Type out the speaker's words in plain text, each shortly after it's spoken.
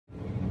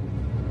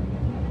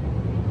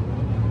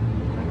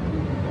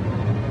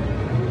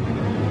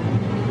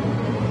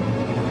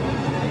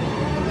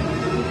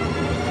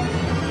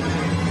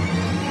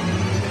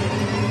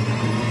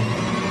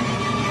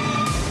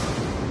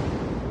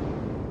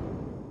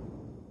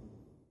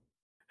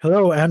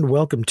Hello and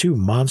welcome to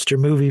Monster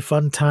Movie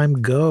Fun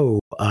Time Go.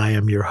 I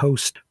am your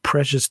host,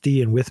 Precious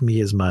D, and with me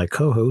is my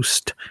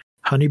co-host,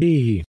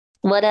 Honeybee.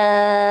 What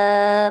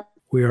up?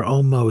 We are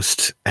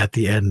almost at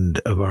the end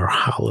of our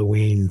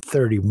Halloween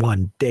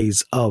 31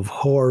 Days of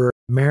Horror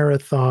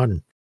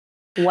marathon.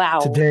 Wow.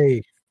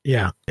 Today,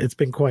 it's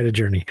been quite a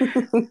journey.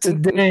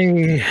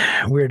 Today,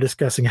 we're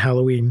discussing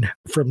Halloween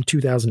from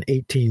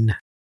 2018,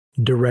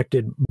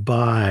 directed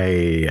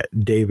by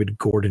David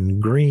Gordon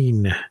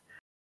Green.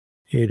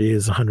 It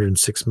is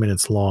 106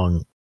 minutes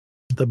long.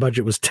 The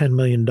budget was $10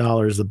 million.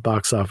 The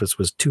box office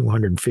was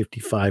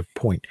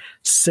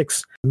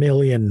 $255.6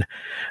 million.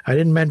 I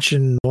didn't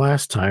mention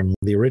last time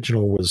the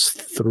original was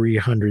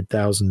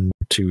 $300,000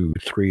 to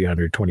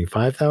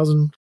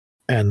 $325,000,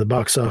 and the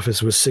box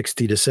office was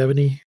 $60 to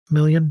 $70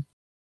 million.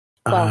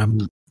 Wow.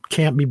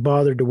 Can't be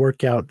bothered to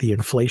work out the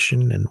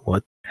inflation and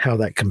how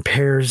that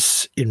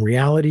compares in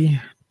reality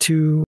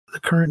to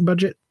the current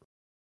budget.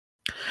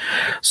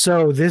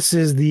 So this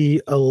is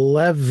the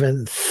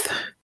 11th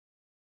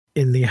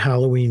in the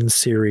Halloween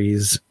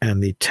series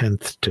and the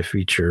 10th to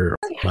feature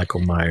Michael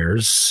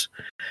Myers.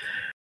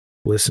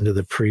 Listen to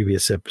the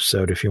previous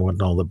episode if you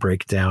want all the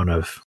breakdown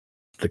of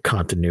the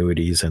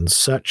continuities and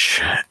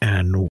such,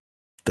 and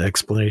the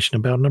explanation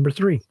about number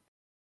 3.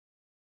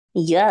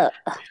 Yeah.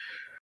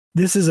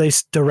 This is a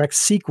direct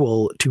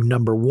sequel to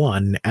number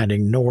 1 and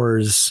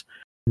ignores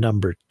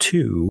number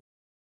 2.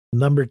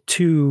 Number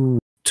 2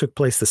 took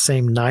place the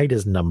same night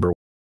as number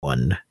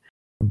 1,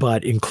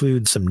 but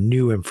includes some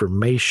new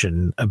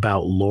information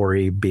about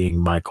Laurie being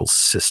Michael's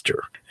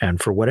sister.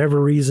 And for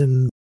whatever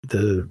reason,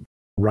 the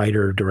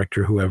writer,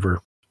 director,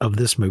 whoever of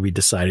this movie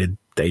decided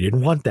they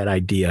didn't want that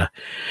idea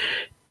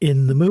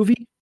in the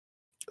movie.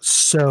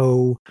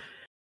 So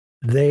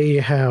they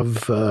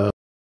have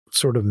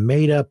sort of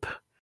made up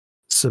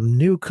some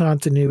new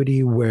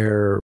continuity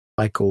where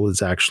Michael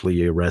is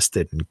actually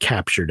arrested and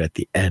captured at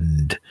the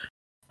end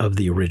of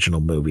the original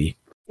movie.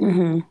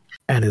 Mm-hmm.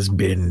 And has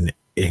been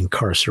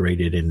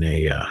incarcerated in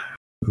a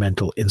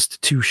mental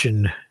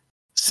institution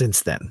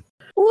since then.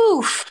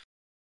 Oof.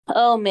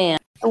 Oh, man.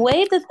 The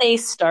way that they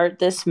start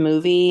this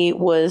movie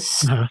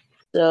was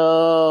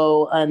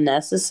so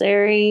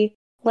unnecessary.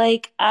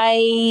 Like,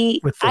 I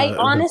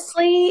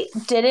honestly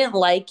didn't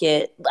like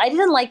it. I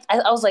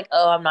was like,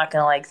 oh, I'm not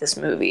going to like this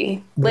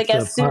movie. Like,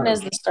 as soon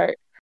as the start.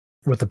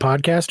 With the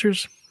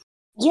podcasters?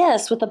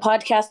 Yes, with the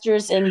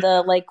podcasters and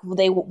the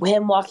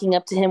him walking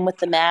up to him with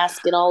the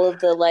mask and all of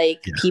the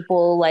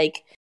people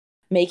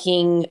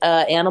making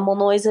animal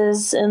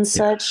noises and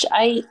such.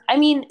 I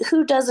mean,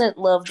 who doesn't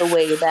love the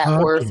way that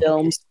horror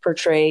films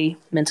portray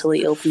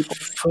mentally ill people?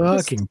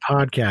 Fucking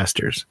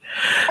podcasters.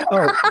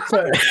 Oh,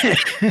 so,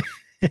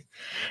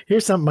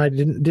 here's something I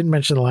didn't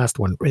mention the last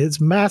one.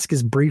 His mask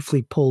is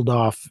briefly pulled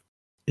off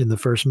in the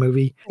first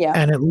movie,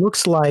 and it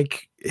looks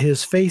like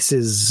his face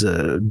is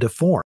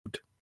deformed.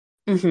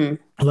 Mm-hmm.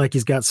 Like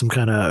he's got some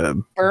kind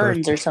of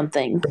burns or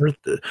something.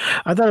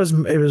 I thought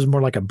it was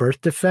more like a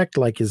birth defect,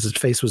 like his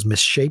face was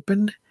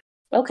misshapen.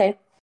 Okay.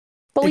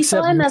 But we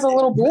saw him as a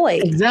little boy.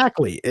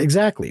 Exactly.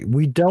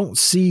 We don't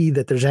see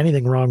that there's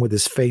anything wrong with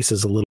his face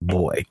as a little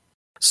boy.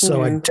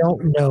 So I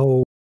don't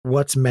know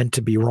what's meant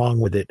to be wrong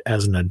with it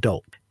as an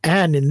adult.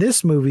 And in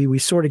this movie, we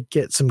sort of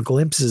get some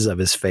glimpses of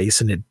his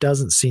face, and it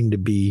doesn't seem to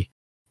be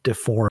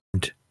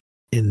deformed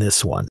in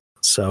this one.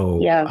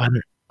 So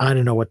I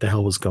don't know what the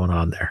hell was going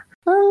on there.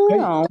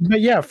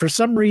 But yeah, for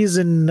some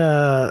reason,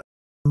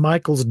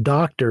 Michael's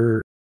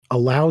doctor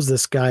allows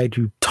this guy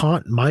to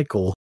taunt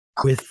Michael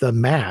with the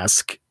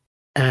mask.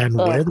 And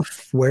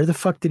where the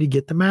fuck did he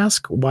get the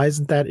mask? Why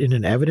isn't that in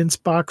an evidence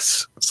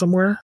box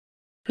somewhere?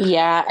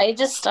 Yeah, I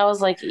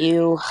was like,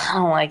 ew, I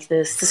don't like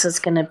this. This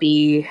is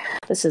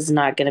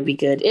not going to be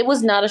good. It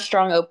was not a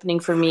strong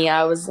opening for me.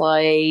 I was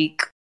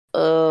like,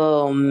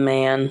 oh,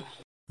 man.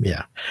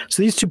 Yeah.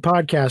 So these two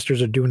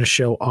podcasters are doing a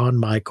show on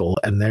Michael,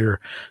 and they're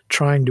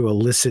trying to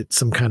elicit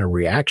some kind of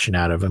reaction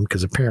out of him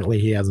because apparently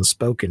he hasn't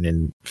spoken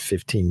in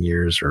 15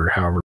 years or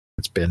however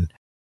it's been.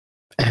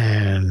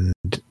 And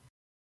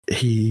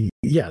the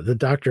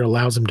doctor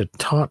allows him to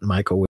taunt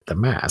Michael with the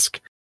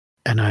mask.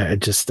 And I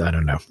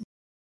don't know.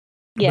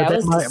 Yeah, it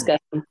was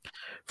disgusting.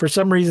 For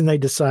some reason, they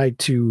decide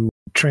to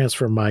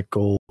transfer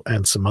Michael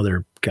and some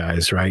other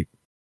guys, right?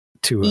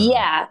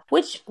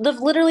 Which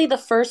literally the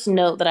first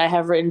note that I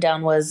have written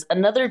down was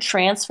another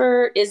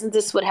transfer. Isn't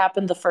this what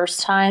happened the first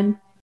time?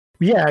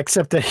 Yeah,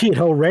 except that he had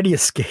already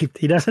escaped.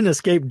 He doesn't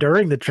escape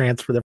during the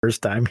transfer the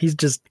first time. He's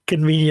just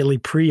conveniently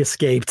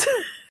pre-escaped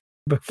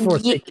before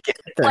they get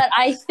there. But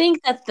I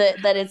think that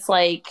that it's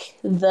like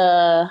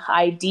the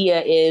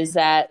idea is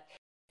that,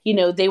 you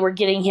know, they were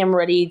getting him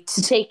ready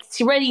to take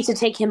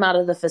him out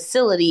of the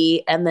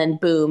facility, and then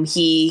boom,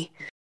 he,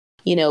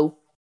 you know,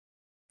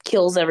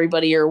 kills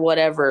everybody or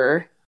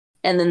whatever.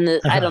 And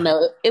then I don't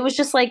know, it was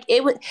just like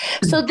it was.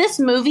 So this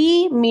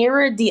movie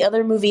mirrored the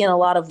other movie in a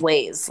lot of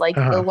ways, like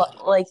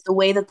the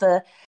way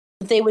that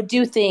they would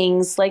do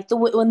things, like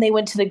when they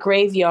went to the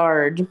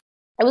graveyard.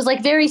 It was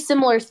like very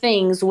similar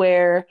things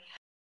where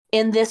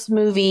in this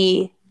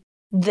movie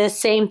the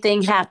same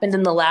thing happened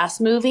in the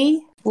last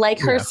movie, like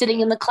her sitting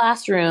in the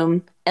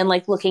classroom and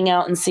like looking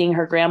out and seeing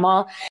her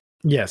grandma.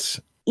 Yes.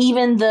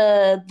 Even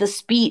the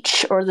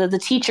speech or the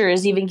teacher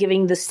is even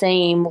giving the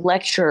same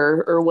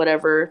lecture or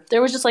whatever.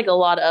 There was just like a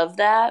lot of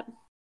that.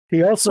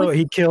 He also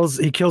he kills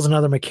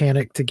another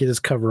mechanic to get his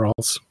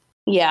coveralls.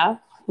 Yeah.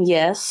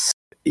 Yes.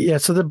 Yeah,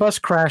 so the bus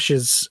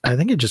crashes. I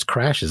think it just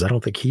crashes. I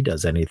don't think he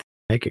does anything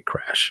to make it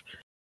crash.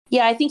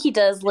 Yeah, I think he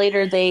does.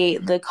 Later,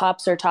 the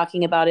cops are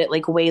talking about it,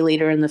 like way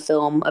later in the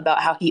film,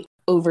 about how he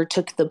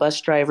overtook the bus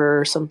driver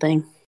or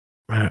something.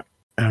 I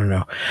don't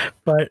know,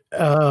 but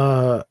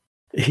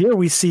here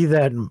we see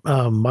that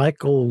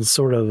Michael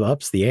sort of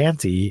ups the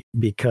ante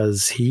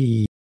because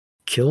he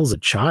kills a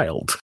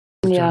child,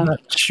 which I'm not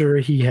sure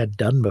he had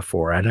done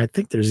before. And I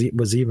think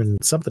was even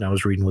something I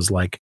was reading was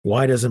like,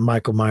 why doesn't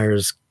Michael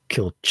Myers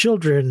kill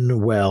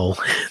children? Well,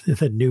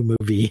 the new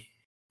movie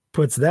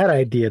puts that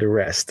idea to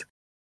rest.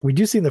 We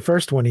do see in the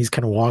first one, he's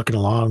kind of walking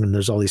along and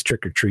there's all these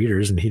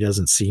trick-or-treaters and he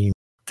doesn't seem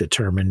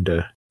determined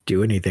to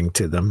do anything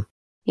to them.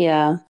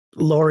 Yeah.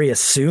 Laurie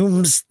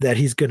assumes that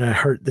he's going to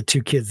hurt the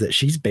two kids that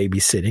she's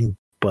babysitting,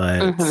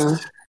 but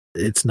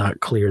it's not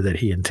clear that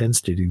he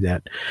intends to do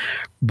that.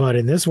 But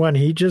in this one,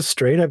 he just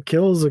straight up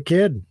kills a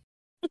kid.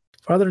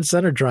 Father and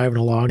son are driving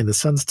along and the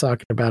son's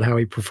talking about how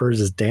he prefers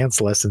his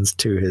dance lessons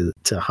to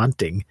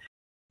hunting.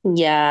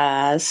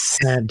 Yes.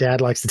 And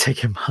dad likes to take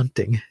him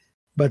hunting.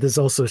 But this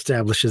also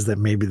establishes that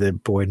maybe the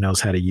boy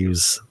knows how to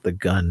use the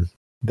gun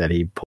that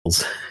he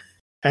pulls.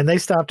 And they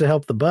stop to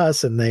help the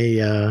bus, and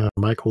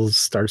Michael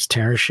starts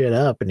tearing shit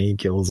up, and he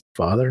kills the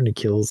father, and he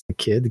kills the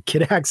kid. The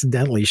kid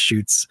accidentally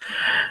shoots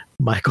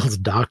Michael's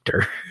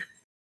doctor.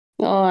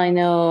 Oh, I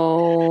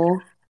know.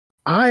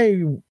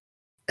 I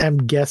am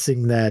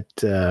guessing that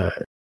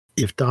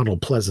if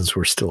Donald Pleasance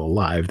were still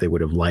alive, they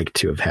would have liked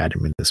to have had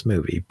him in this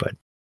movie, but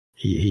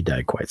he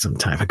died quite some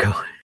time ago.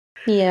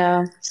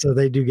 Yeah. So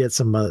they do get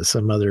some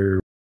other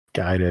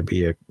guy to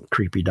be a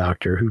creepy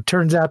doctor who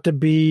turns out to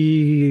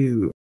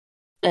be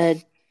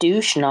a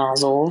douche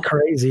nozzle.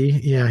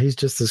 Crazy. Yeah, he's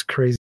just this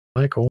crazy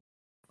Michael,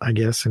 I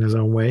guess, in his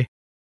own way.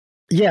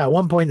 Yeah, at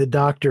one point the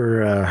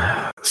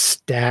doctor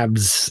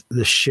stabs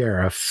the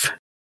sheriff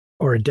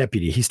or a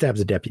deputy. He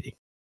stabs a deputy.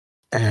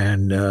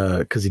 And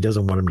because he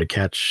doesn't want him to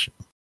catch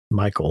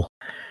Michael.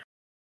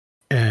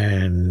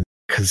 And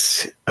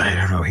because, I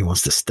don't know, he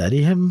wants to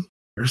study him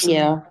or something.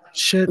 Yeah.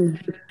 Shit.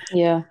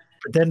 Yeah.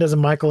 But then doesn't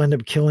Michael end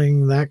up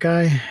killing that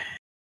guy?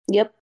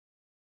 Yep.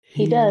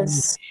 He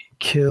does.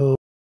 Kills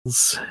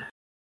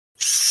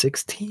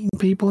 16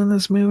 people in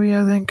this movie,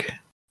 I think.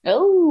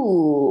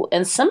 Oh,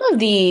 and some of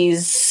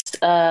these,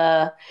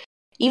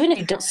 even if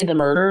you don't see the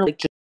murder, like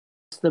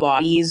just the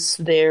bodies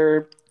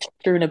they're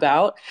strewn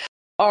about,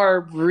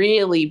 are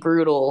really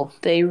brutal.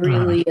 They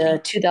really,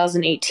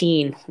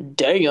 2018,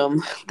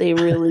 damn, they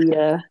really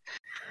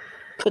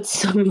put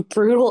some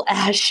brutal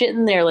ass shit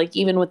in there, like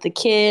even with the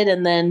kid.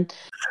 And then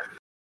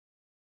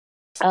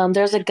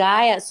there's a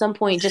guy at some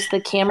point, just the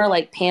camera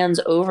like pans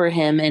over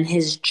him and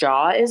his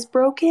jaw is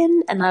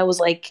broken. And I was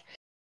like,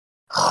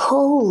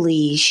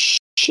 holy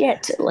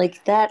shit.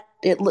 Like that,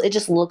 it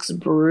just looks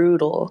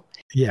brutal.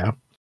 Yeah.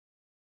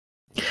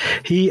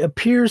 He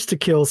appears to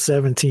kill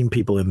 17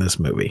 people in this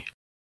movie.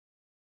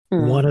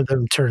 One of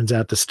them turns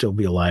out to still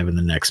be alive in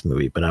the next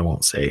movie, but I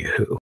won't say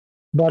who.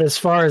 But as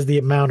far as the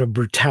amount of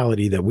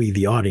brutality that we,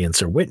 the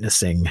audience, are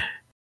witnessing,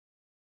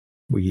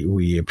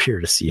 we appear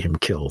to see him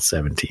kill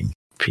 17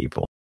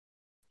 people.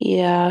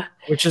 Yeah.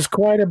 Which is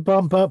quite a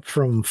bump up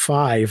from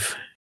 5.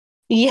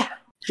 Yeah.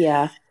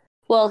 Yeah.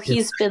 Well,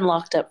 he's been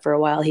locked up for a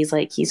while. He's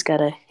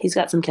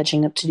got some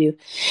catching up to do.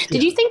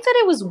 Did you think that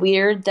it was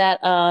weird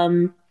that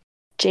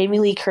Jamie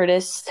Lee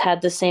Curtis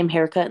had the same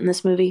haircut in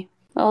this movie?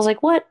 I was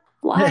like, what?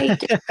 Why?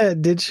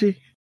 Did she?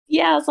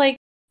 Yeah, I was like,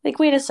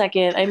 wait a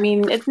second. I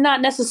mean, it's not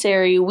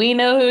necessary. We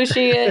know who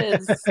she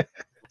is.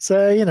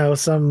 So, you know,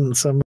 some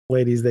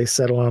ladies, they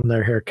settle on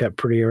their haircut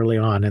pretty early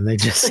on and they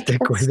just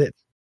stick with it.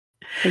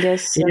 I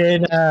guess so.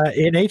 In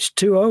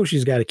H2O,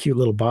 she's got a cute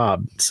little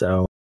bob.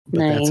 So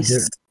that's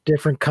a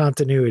different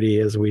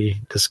continuity as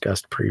we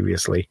discussed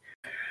previously.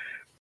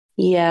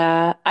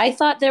 Yeah, I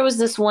thought there was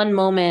this one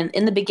moment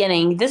in the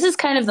beginning. This is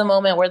kind of the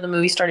moment where the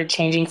movie started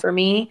changing for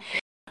me,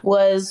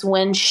 was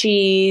when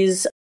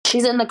she's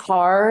in the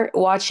car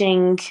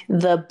watching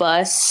the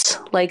bus,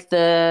 like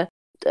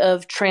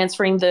of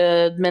transferring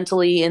the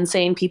mentally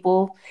insane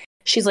people.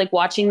 She's like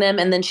watching them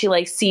and then she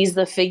like sees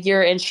the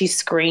figure and she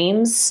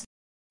screams.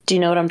 Do you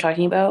know what I'm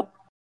talking about?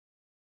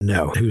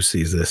 No, who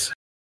sees this?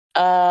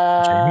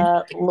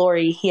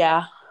 Laurie,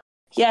 yeah.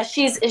 Yeah,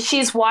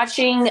 she's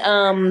watching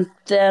them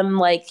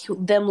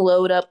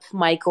load up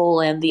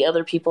Michael and the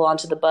other people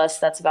onto the bus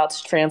that's about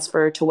to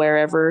transfer to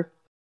wherever.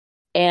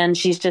 And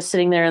she's just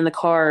sitting there in the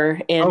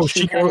car. And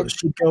she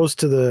goes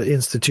to the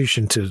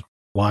institution to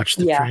watch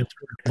the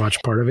transfer,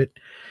 watch part of it.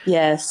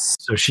 Yes.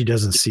 So she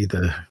doesn't see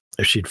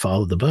if she'd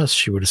followed the bus,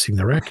 she would have seen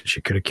the wreck and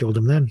she could have killed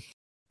him then.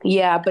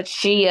 Yeah, but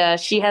she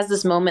has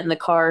this moment in the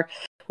car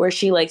where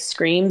she like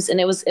screams, and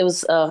it was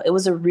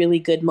a really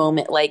good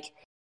moment. Like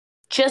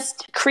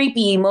just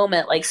creepy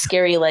moment, like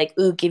scary, like,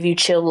 ooh, give you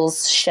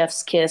chills,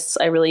 chef's kiss.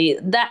 I really,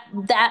 that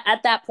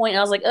at that point,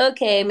 I was like,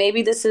 okay,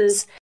 maybe this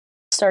is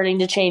starting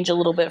to change a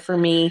little bit for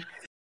me.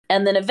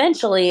 And then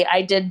eventually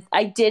I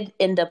did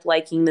end up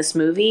liking this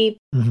movie.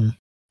 Mm-hmm.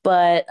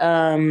 But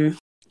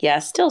yeah,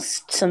 still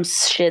some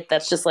shit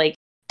that's just like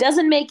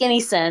doesn't make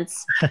any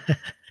sense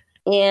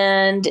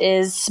and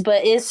is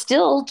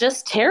still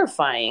just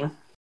terrifying.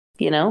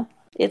 You know,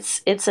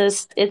 it's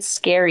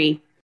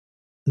scary.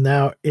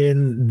 Now,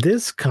 in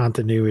this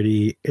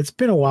continuity, it's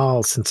been a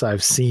while since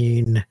I've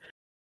seen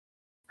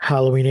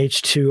Halloween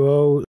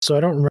H2O, so I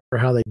don't remember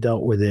how they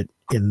dealt with it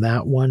in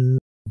that one.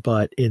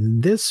 But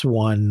in this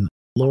one,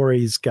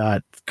 Laurie's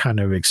got kind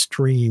of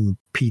extreme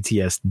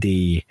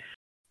PTSD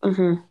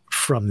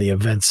from the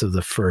events of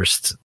the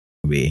first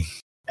movie.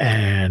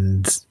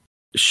 And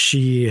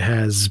she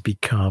has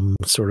become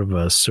sort of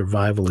a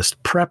survivalist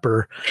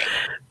prepper,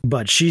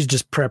 but she's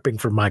just prepping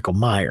for Michael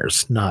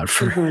Myers, not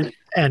for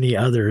any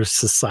other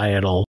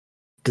societal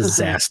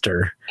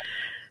disaster.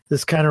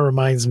 This kind of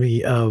reminds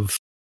me of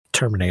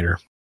Terminator.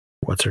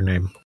 What's her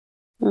name?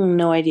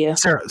 No idea.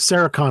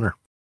 Sarah Connor.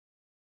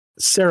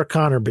 Sarah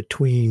Connor,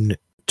 between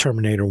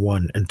Terminator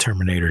 1 and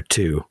Terminator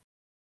 2,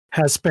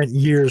 has spent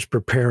years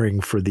preparing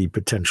for the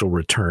potential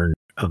return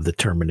of the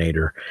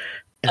Terminator.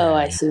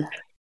 I see.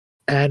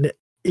 And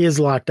is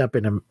locked up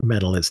in a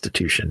mental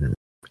institution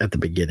at the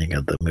beginning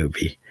of the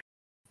movie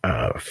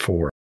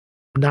for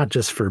not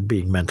just for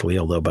being mentally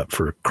ill, though, but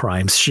for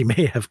crimes she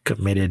may have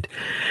committed.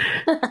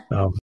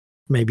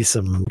 Maybe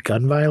some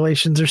gun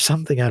violations or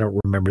something. I don't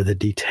remember the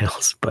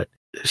details, but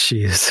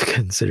she is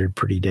considered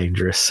pretty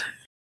dangerous.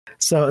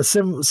 So a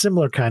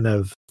similar kind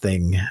of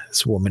thing.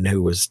 This woman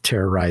who was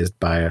terrorized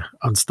by an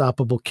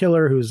unstoppable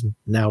killer who's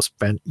now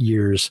spent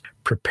years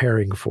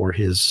preparing for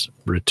his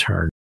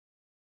return.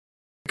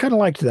 I kind of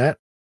liked that.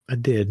 I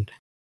did.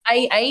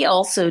 I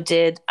also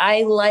did.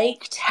 I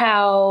liked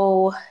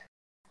how,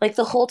 like,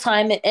 the whole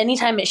time,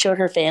 anytime it showed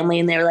her family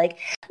and they were like,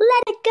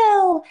 let it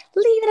go,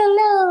 leave it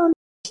alone,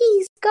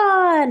 he's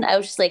gone. I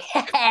was just like,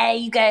 hey,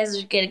 you guys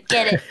are going to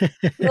get it.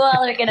 You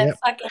all are going to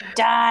fucking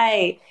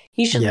die.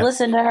 You should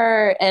listen to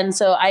her. And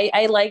so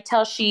I liked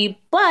how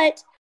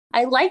but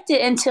I liked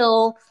it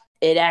until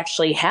it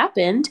actually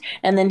happened.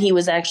 And then he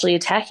was actually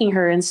attacking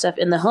her and stuff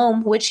in the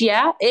home, which,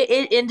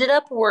 it ended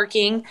up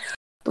working.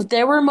 But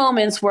there were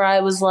moments where I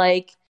was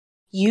like,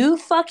 you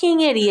fucking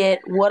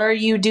idiot, what are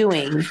you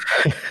doing?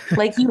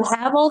 Like, you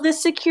have all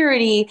this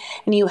security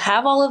and you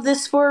have all of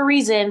this for a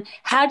reason.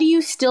 How do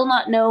you still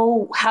not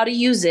know how to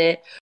use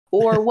it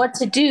or what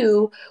to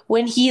do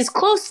when he's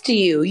close to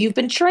you? You've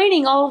been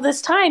training all of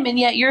this time and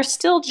yet you're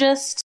still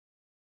just,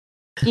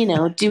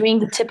 doing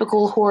the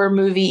typical horror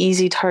movie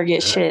easy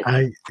target shit.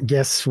 I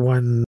guess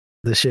when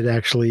the shit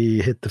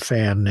actually hit the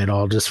fan, it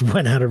all just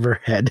went out of her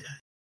head.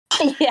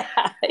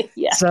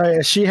 Yeah.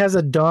 So she has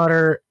a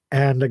daughter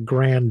and a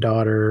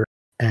granddaughter,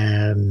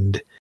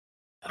 and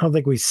I don't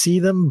think we see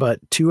them, but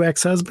 2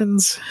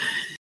 ex-husbands.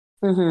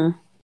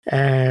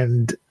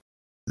 And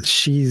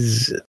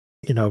she's,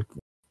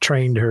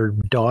 trained her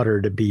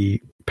daughter to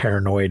be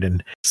paranoid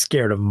and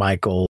scared of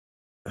Michael.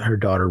 Her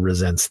daughter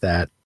resents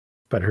that,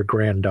 but her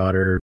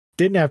granddaughter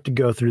didn't have to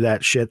go through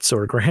that shit, so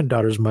her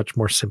granddaughter's much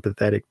more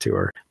sympathetic to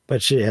her.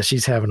 But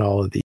she's having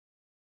all of the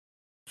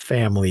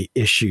family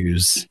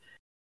issues.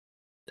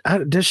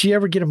 Does she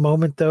ever get a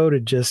moment, though, to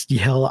just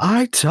yell,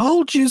 I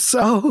told you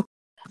so?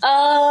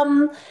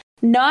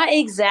 Not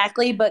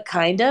exactly, but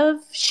kind of.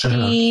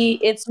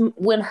 It's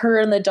when her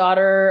and the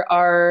daughter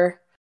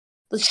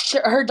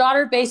her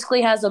daughter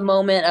basically has a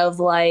moment of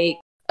like,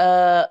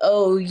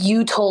 oh,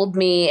 you told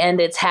me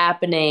and it's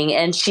happening.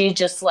 And she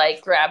just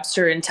like grabs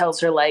her and tells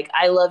her like,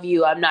 I love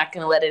you. I'm not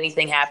going to let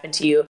anything happen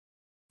to you.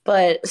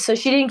 But so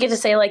she didn't get to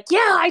say like, yeah,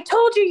 I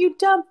told you, you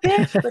dumb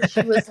bitch. But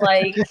she was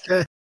like,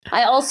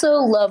 I also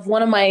love,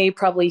 one of my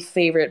probably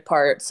favorite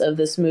parts of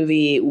this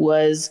movie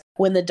was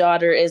when the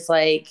daughter is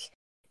like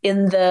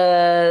in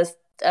the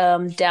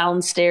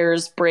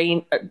downstairs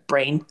brain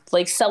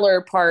like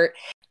cellar part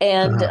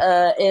and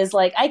is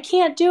like, I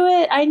can't do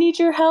it, I need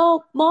your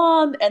help,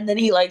 Mom. And then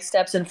he like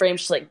steps in frame,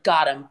 she's like,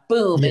 got him,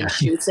 boom, and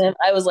shoots him.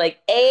 I was like,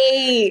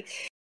 hey,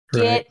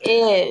 get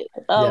it.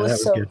 Oh, it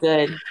was so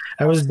good.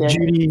 That was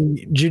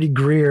Judy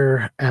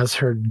Greer as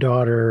her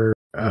daughter,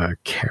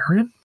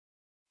 Karen.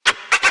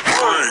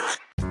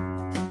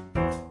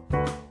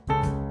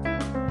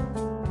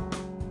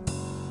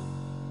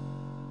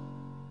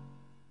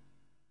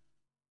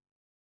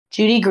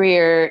 Judy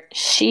Greer,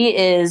 she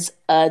is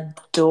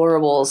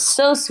adorable.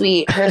 So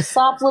sweet. Her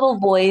soft little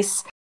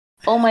voice.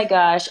 Oh my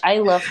gosh, I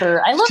love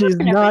her. She's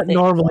not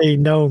normally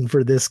known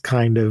for this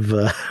kind of...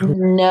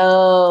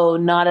 No,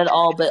 not at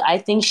all. But I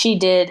think she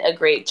did a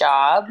great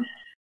job.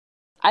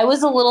 I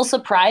was a little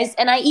surprised.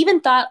 And I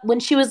even thought when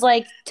she was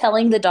like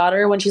telling the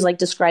daughter, when she's like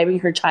describing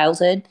her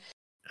childhood,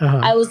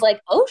 I was like,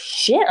 oh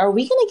shit, are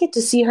we going to get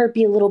to see her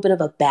be a little bit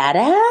of a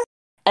badass?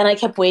 And I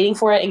kept waiting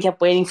for it and kept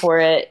waiting for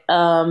it.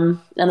 And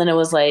then it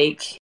was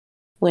like,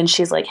 when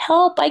she's like,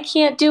 help, I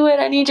can't do it,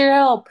 I need your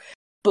help.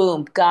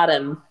 Boom, got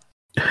him.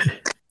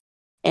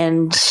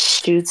 and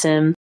shoots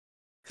him.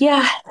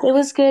 Yeah, it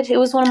was good. It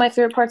was one of my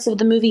favorite parts of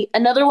the movie.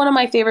 Another one of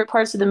my favorite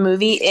parts of the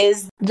movie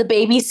is the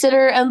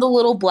babysitter and the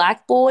little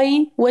black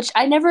boy, which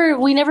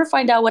we never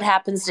find out what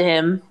happens to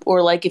him,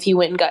 or like if he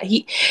went and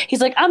he's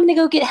like, I'm gonna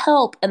go get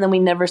help, and then we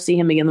never see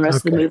him again the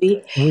rest of the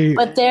movie.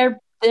 But their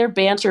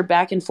banter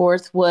back and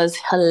forth was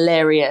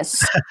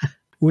hilarious.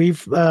 We've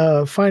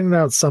finding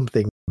out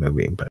something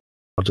movie, but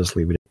I'll just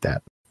leave it at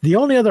that. The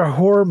only other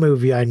horror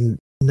movie I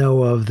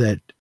know of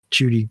that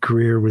Judy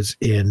Greer was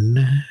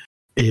in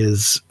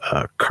is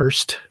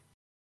Cursed,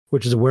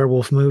 which is a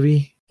werewolf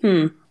movie.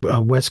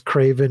 Wes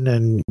Craven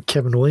and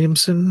Kevin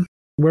Williamson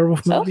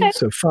werewolf movie. Okay.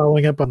 So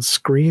following up on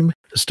Scream,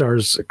 it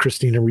stars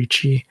Christina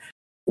Ricci,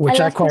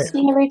 which I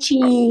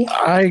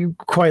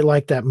quite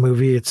like that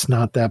movie. It's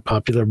not that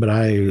popular, but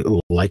I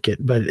like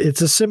it. But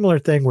it's a similar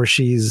thing where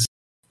she's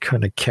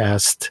kind of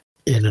cast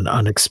in an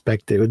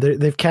unexpected.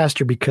 They've cast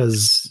her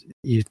because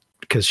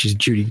she's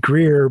Judy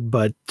Greer,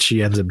 but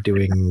she ends up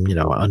doing,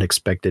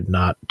 unexpected,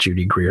 not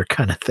Judy Greer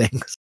kind of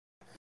things.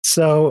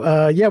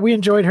 So, we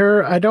enjoyed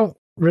her. I don't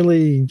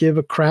really give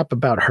a crap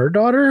about her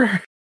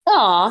daughter.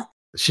 Aw.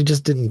 She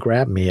just didn't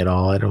grab me at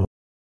all.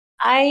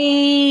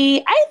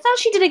 I thought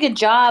she did a good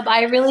job.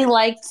 I really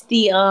liked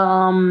the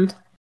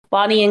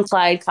Bonnie and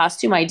Clyde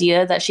costume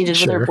idea that she did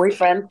with her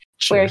boyfriend,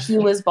 where he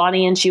was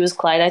Bonnie and she was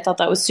Clyde. I thought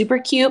that was super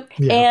cute.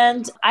 Yeah.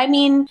 And I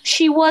mean,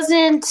 she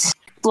wasn't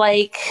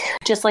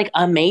just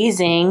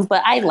amazing,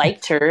 but I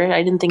liked her.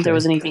 I didn't think there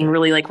was anything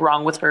really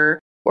wrong with her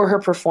or her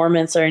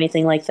performance or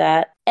anything like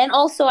that. And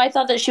also I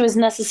thought that she was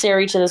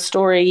necessary to the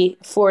story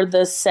for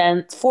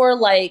the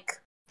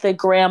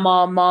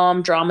grandma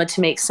mom drama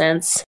to make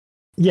sense.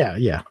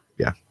 Yeah.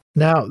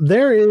 Now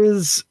there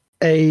is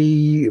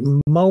a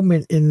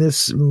moment in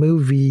this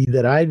movie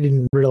that I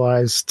didn't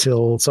realize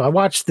so I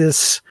watched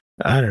this,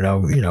 I don't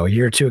know, a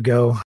year or two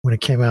ago when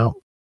it came out.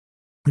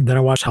 And then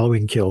I watched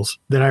Halloween Kills.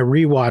 Then I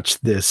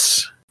rewatched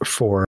this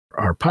for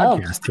our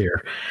podcast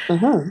here.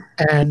 Mm-hmm.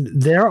 And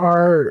there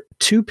are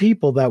two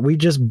people that we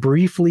just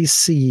briefly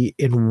see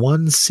in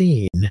one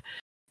scene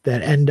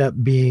that end up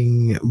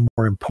being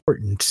more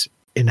important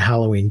in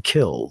Halloween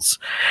Kills.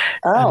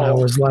 And I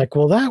was like,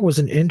 well, that was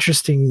an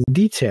interesting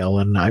detail.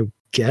 And I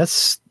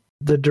guess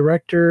the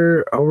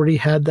director already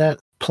had that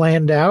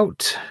planned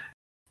out.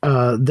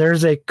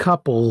 There's a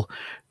couple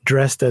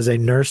dressed as a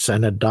nurse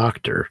and a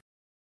doctor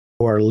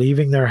who are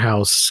leaving their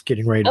house,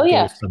 getting ready to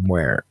go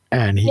somewhere,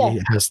 and he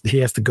has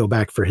to go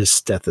back for his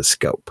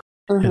stethoscope.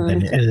 Mm-hmm.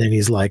 And then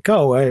he's like,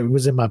 "Oh, it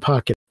was in my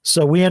pocket."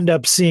 So we end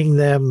up seeing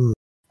them.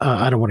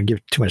 I don't want to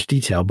give too much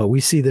detail, but we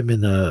see them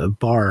in the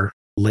bar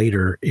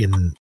later.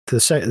 In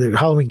the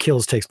Halloween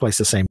Kills takes place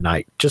the same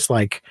night, just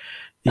like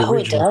the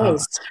original. It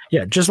does.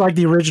 Just like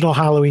the original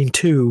Halloween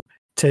 2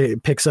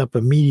 picks up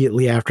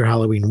immediately after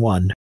Halloween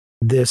 1.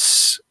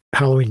 This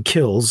Halloween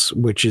Kills,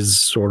 which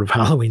is sort of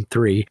Halloween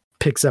 3,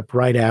 picks up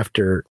right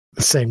after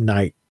the same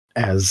night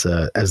as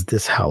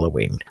this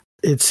Halloween.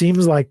 It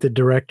seems like the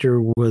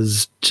director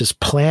was just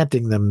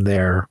planting them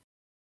there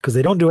because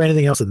they don't do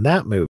anything else in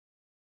that movie.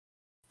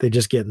 They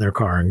just get in their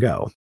car and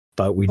go.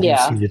 But we do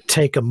see to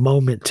take a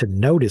moment to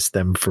notice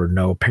them for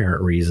no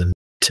apparent reason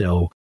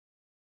till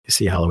you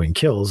see Halloween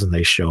Kills and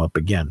they show up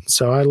again.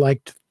 So I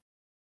liked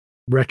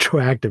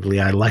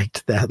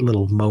that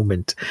little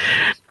moment,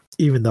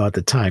 even though at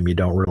the time you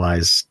don't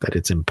realize that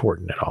it's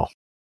important at all.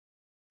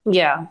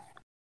 Yeah.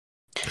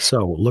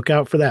 So look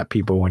out for that,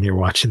 people, when you're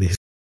watching these,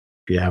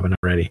 if you haven't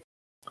already.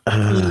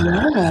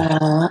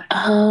 What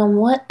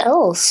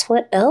else?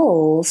 What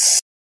do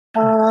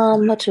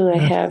I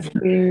have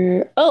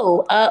here?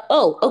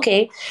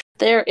 Okay.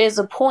 There is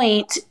a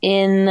point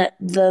in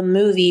the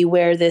movie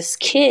where this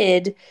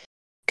kid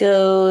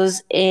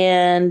goes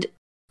and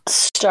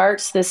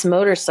starts this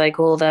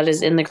motorcycle that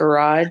is in the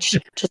garage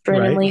just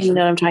randomly. Right. You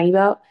know what I'm talking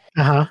about?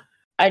 Uh-huh.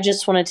 I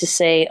just wanted to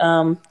say,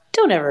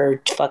 don't ever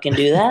fucking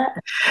do that.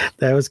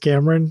 That was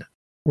Cameron,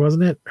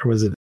 wasn't it? Or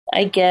was it?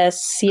 I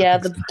guess,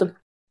 yeah.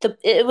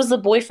 It was the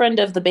boyfriend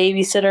of the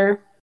babysitter.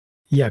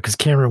 Yeah, because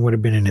Cameron would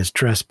have been in his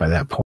dress by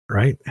that point,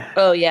 right?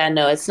 Oh yeah,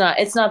 no, it's not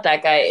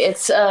that guy.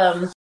 It's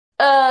the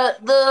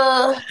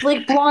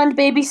blonde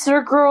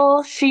babysitter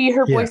girl.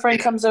 Her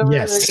boyfriend comes over.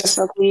 Yes.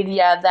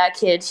 Yeah, that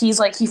kid.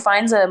 He's he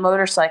finds a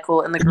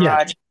motorcycle in the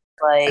garage.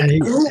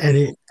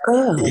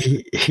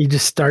 He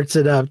just starts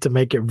it up to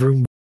make it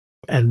vroom.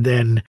 And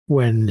then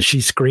when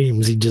she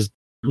screams, he just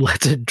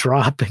lets it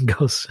drop and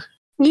goes.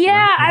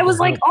 Yeah, I was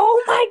like,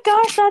 oh my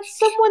gosh, that's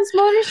someone's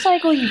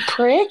motorcycle, you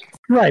prick.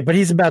 Right, but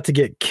he's about to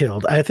get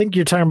killed. I think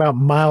you're talking about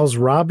Miles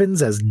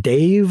Robbins as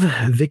Dave,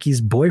 Vicky's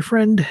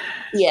boyfriend.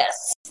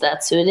 Yes,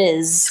 that's who it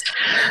is.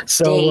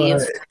 So,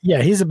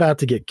 he's about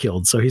to get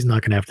killed, so he's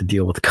not going to have to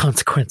deal with the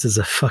consequences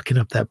of fucking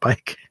up that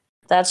bike.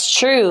 That's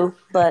true,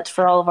 but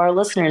for all of our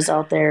listeners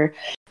out there,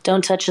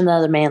 don't touch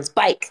another man's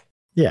bike.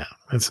 Yeah,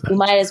 that's not. You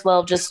might as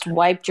well just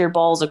wiped your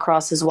balls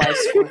across his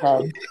wife's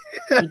forehead.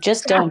 You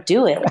just don't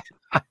do it.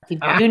 You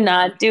do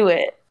not do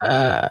it.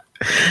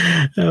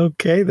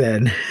 Okay,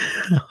 then.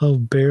 I'll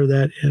bear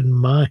that in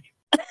mind.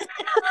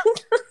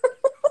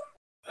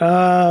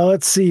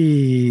 Let's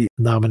see.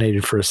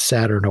 Nominated for a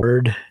Saturn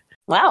Award.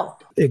 Wow.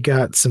 It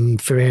got some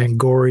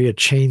Fangoria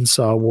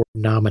Chainsaw Award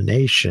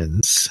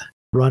nominations.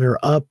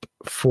 Runner-up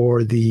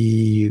for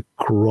the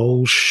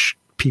Grolsch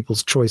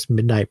People's Choice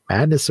Midnight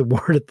Madness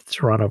Award at the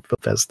Toronto Film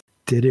Fest.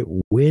 Did it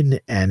win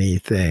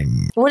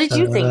anything? What did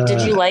you think?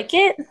 Did you like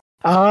it?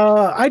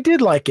 I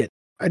did like it.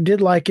 I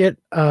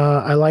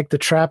like the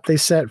trap they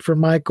set for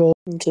Michael.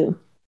 Me too.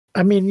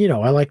 I mean,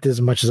 I liked it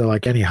as much as I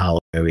like any Halloween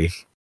movie.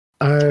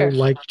 I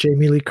liked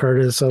Jamie Lee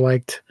Curtis. I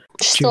liked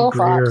Still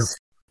Fox.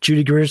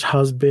 Judy Greer's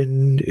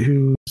husband,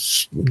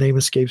 whose name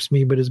escapes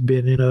me, but has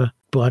been in a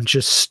bunch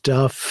of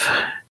stuff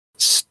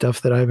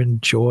that I've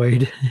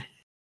enjoyed.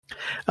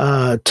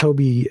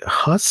 Toby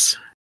Huss,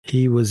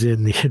 he was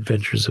in The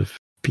Adventures of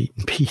Pete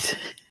and Pete.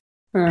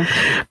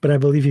 But I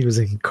believe he was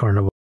in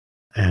Carnival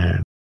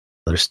and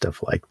other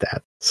stuff like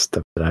that,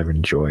 stuff that I've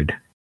enjoyed.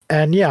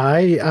 And yeah,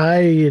 I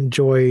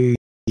enjoy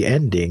the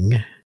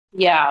ending.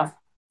 Yeah.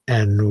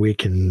 And we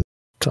can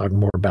talk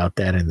more about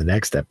that in the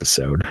next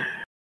episode.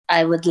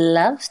 I would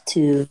love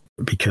to.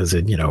 Because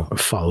it,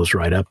 follows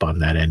right up on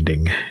that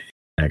ending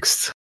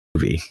next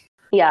movie.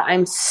 Yeah,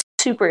 I'm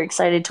super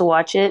excited to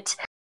watch it,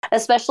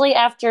 especially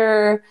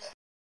after,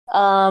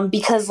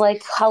 because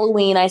like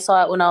Halloween, I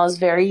saw it when I was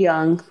very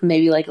young,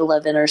 maybe like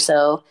 11 or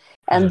so.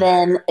 And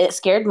then it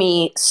scared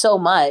me so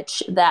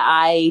much that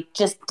I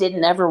just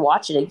didn't ever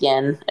watch it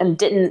again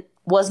and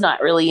was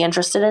not really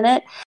interested in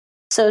it.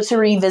 So to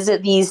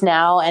revisit these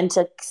now and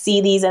to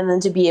see these and then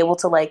to be able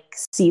to like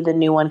see the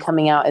new one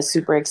coming out is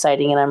super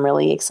exciting, and I'm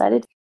really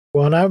excited.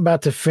 Well, and I'm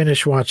about to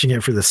finish watching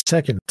it for the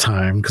second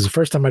time because the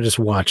first time I just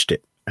watched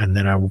it and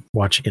then I'm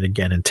watching it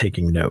again and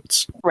taking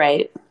notes.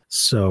 Right.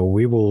 So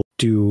we will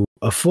do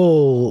a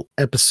full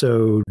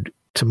episode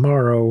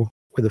tomorrow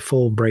with a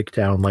full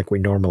breakdown like we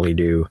normally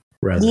do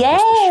rather than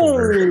just a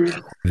shorter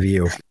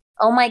review.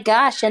 Oh my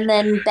gosh. And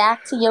then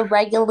back to your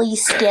regularly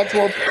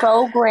scheduled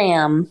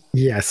program.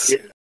 Yes.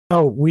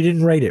 Oh, we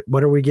didn't rate it.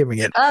 What are we giving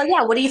it? Oh,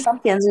 yeah. What do you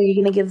think, are you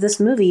going to give this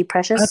movie,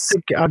 Precious? I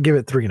think I'll give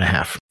it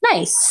 3.5.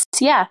 Nice.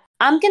 Yeah.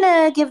 I'm going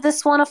to give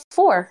this one a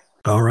 4.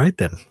 All right,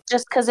 then.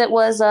 Just because it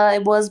was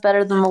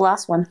better than the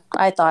last one,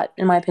 I thought,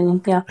 in my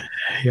opinion. Yeah.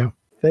 Yeah.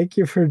 Thank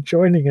you for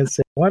joining us,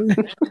 everyone.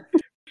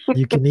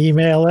 You can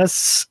email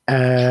us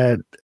at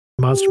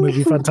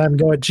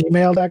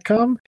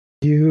monstermoviefuntimego@gmail.com.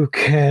 You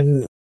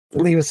can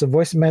leave us a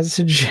voice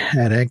message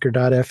at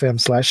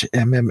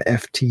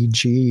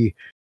anchor.fm/mmftg.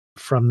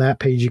 From that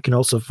page, you can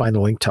also find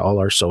a link to all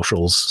our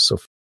socials. So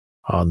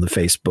on the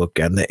Facebook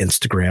and the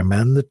Instagram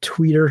and the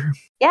Twitter.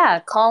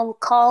 Yeah,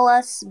 call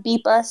us,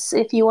 beep us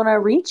if you want to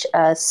reach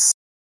us.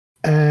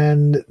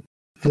 And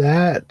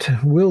that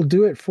will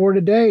do it for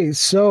today.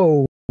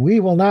 So we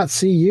will not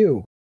see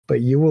you,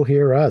 but you will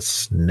hear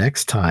us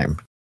next time.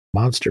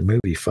 Monster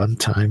Movie Fun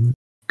Time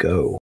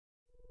Go.